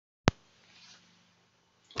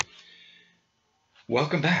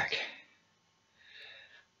Welcome back.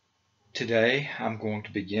 Today I'm going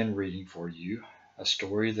to begin reading for you a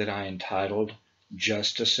story that I entitled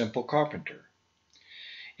Just a Simple Carpenter.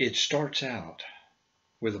 It starts out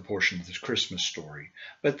with a portion of this Christmas story,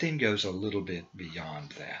 but then goes a little bit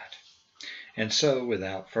beyond that. And so,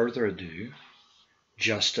 without further ado,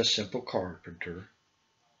 Just a Simple Carpenter,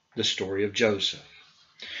 the story of Joseph.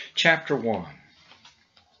 Chapter 1.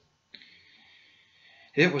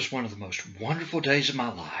 It was one of the most wonderful days of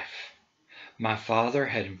my life. My father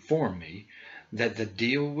had informed me that the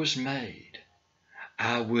deal was made.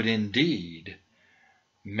 I would indeed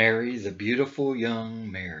marry the beautiful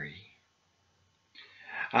young Mary.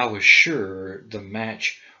 I was sure the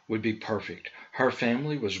match would be perfect. Her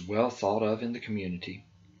family was well thought of in the community.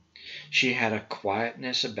 She had a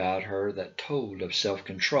quietness about her that told of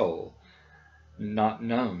self-control, not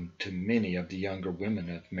known to many of the younger women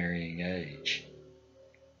of marrying age.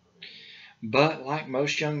 But like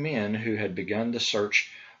most young men who had begun the search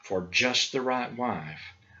for just the right wife,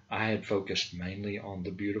 I had focused mainly on the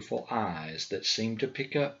beautiful eyes that seemed to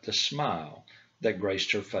pick up the smile that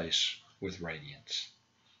graced her face with radiance.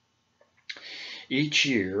 Each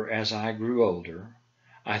year, as I grew older,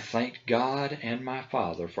 I thanked God and my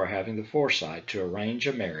father for having the foresight to arrange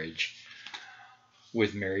a marriage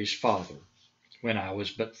with Mary's father when I was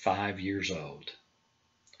but 5 years old.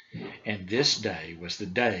 And this day was the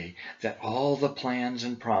day that all the plans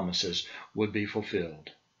and promises would be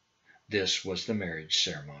fulfilled. This was the marriage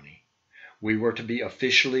ceremony. We were to be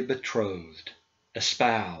officially betrothed,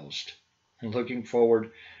 espoused, and looking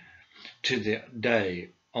forward to the day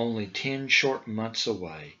only 10 short months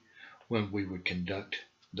away when we would conduct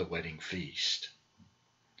the wedding feast.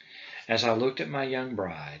 As I looked at my young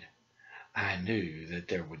bride, I knew that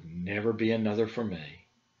there would never be another for me.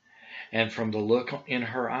 And from the look in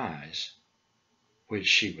her eyes, which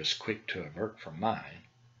she was quick to avert from mine,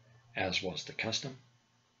 as was the custom,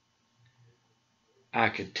 I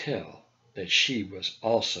could tell that she was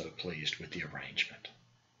also pleased with the arrangement.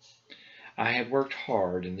 I had worked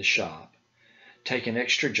hard in the shop, taken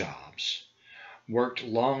extra jobs, worked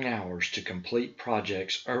long hours to complete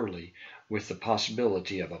projects early with the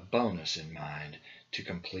possibility of a bonus in mind to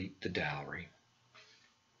complete the dowry.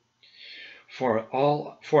 For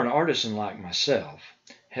an artisan like myself,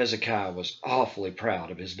 Hezekiah was awfully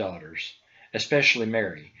proud of his daughters, especially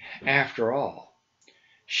Mary. After all,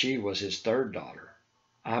 she was his third daughter.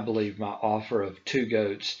 I believe my offer of 2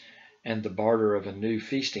 goats and the barter of a new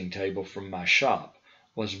feasting table from my shop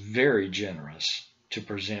was very generous to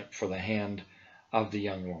present for the hand of the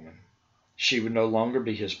young woman. She would no longer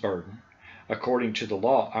be his burden. According to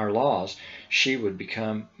our laws, she would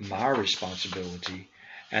become my responsibility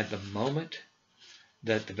at the moment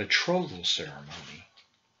that the betrothal ceremony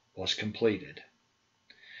was completed.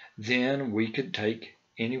 Then we could take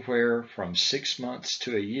anywhere from 6 months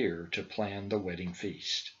to a year to plan the wedding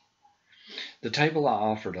feast. The table I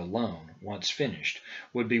offered alone, once finished,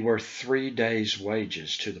 would be worth 3 days'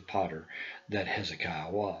 wages to the potter that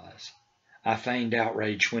Hezekiah was. I feigned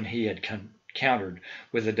outrage when he had countered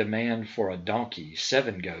with a demand for a donkey,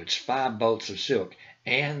 7 goats, 5 bolts of silk,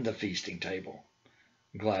 and the feasting table.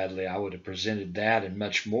 Gladly I would have presented that and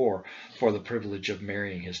much more for the privilege of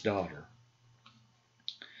marrying his daughter.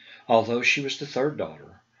 Although she was the third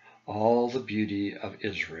daughter, all the beauty of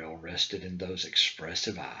Israel rested in those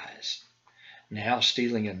expressive eyes, now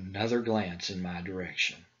stealing another glance in my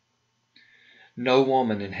direction. No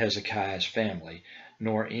woman in Hezekiah's family,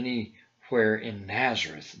 nor anywhere in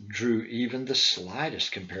Nazareth, drew even the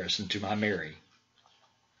slightest comparison to my Mary.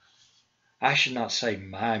 I should not say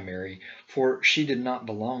my Mary, for she did not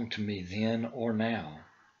belong to me then or now.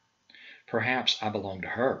 Perhaps I belonged to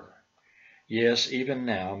her. Yes, even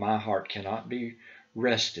now my heart cannot be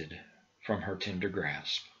wrested from her tender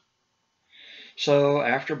grasp. So,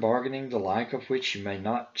 after bargaining the like of which you may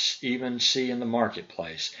not even see in the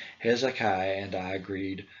marketplace, Hezekiah and I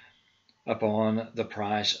agreed upon the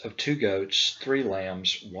price of 2 goats, 3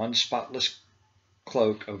 lambs, 1 spotless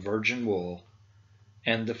cloak of virgin wool,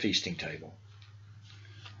 and the feasting table.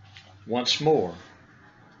 Once more,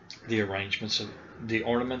 the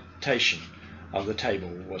ornamentation of the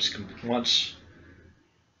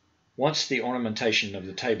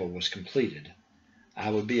table was completed, I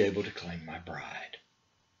would be able to claim my bride.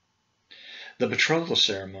 The betrothal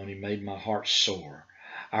ceremony made my heart soar.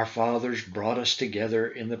 Our fathers brought us together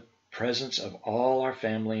in the presence of all our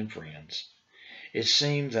family and friends. It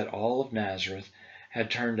seemed that all of Nazareth had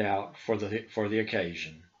turned out for the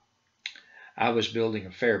occasion. I was building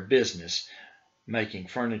a fair business, making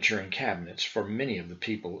furniture and cabinets for many of the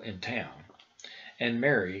people in town, and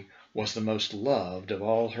Mary was the most loved of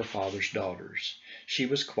all her father's daughters. She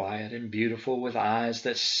was quiet and beautiful, with eyes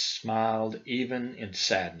that smiled even in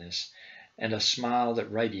sadness, and a smile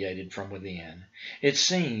that radiated from within. It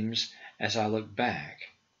seems, as I look back,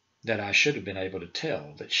 that I should have been able to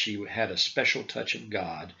tell that she had a special touch of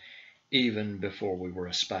God even before we were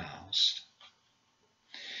espoused.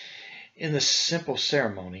 In the simple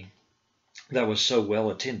ceremony that was so well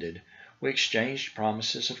attended, we exchanged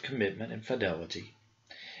promises of commitment and fidelity.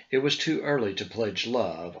 It was too early to pledge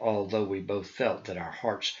love, although we both felt that our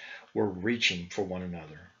hearts were reaching for one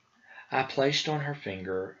another. I placed on her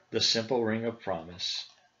finger the simple ring of promise.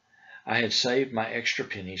 I had saved my extra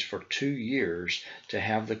pennies for 2 years to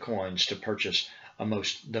have the coins to purchase a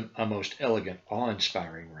most elegant,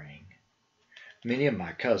 awe-inspiring ring. Many of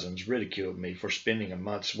my cousins ridiculed me for spending a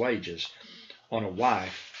month's wages on a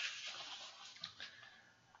wife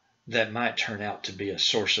that might turn out to be a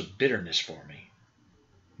source of bitterness for me.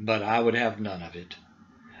 But I would have none of it.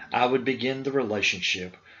 I would begin the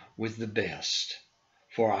relationship with the best,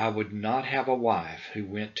 for I would not have a wife who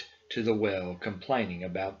went to the well complaining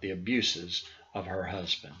about the abuses of her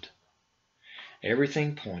husband.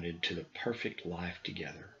 Everything pointed to the perfect life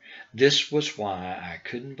together. This was why I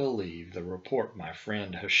couldn't believe the report my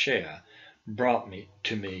friend Hoshea brought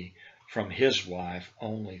to me from his wife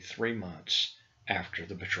only 3 months after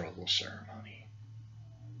the betrothal ceremony.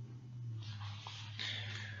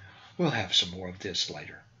 We'll have some more of this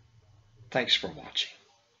later. Thanks for watching.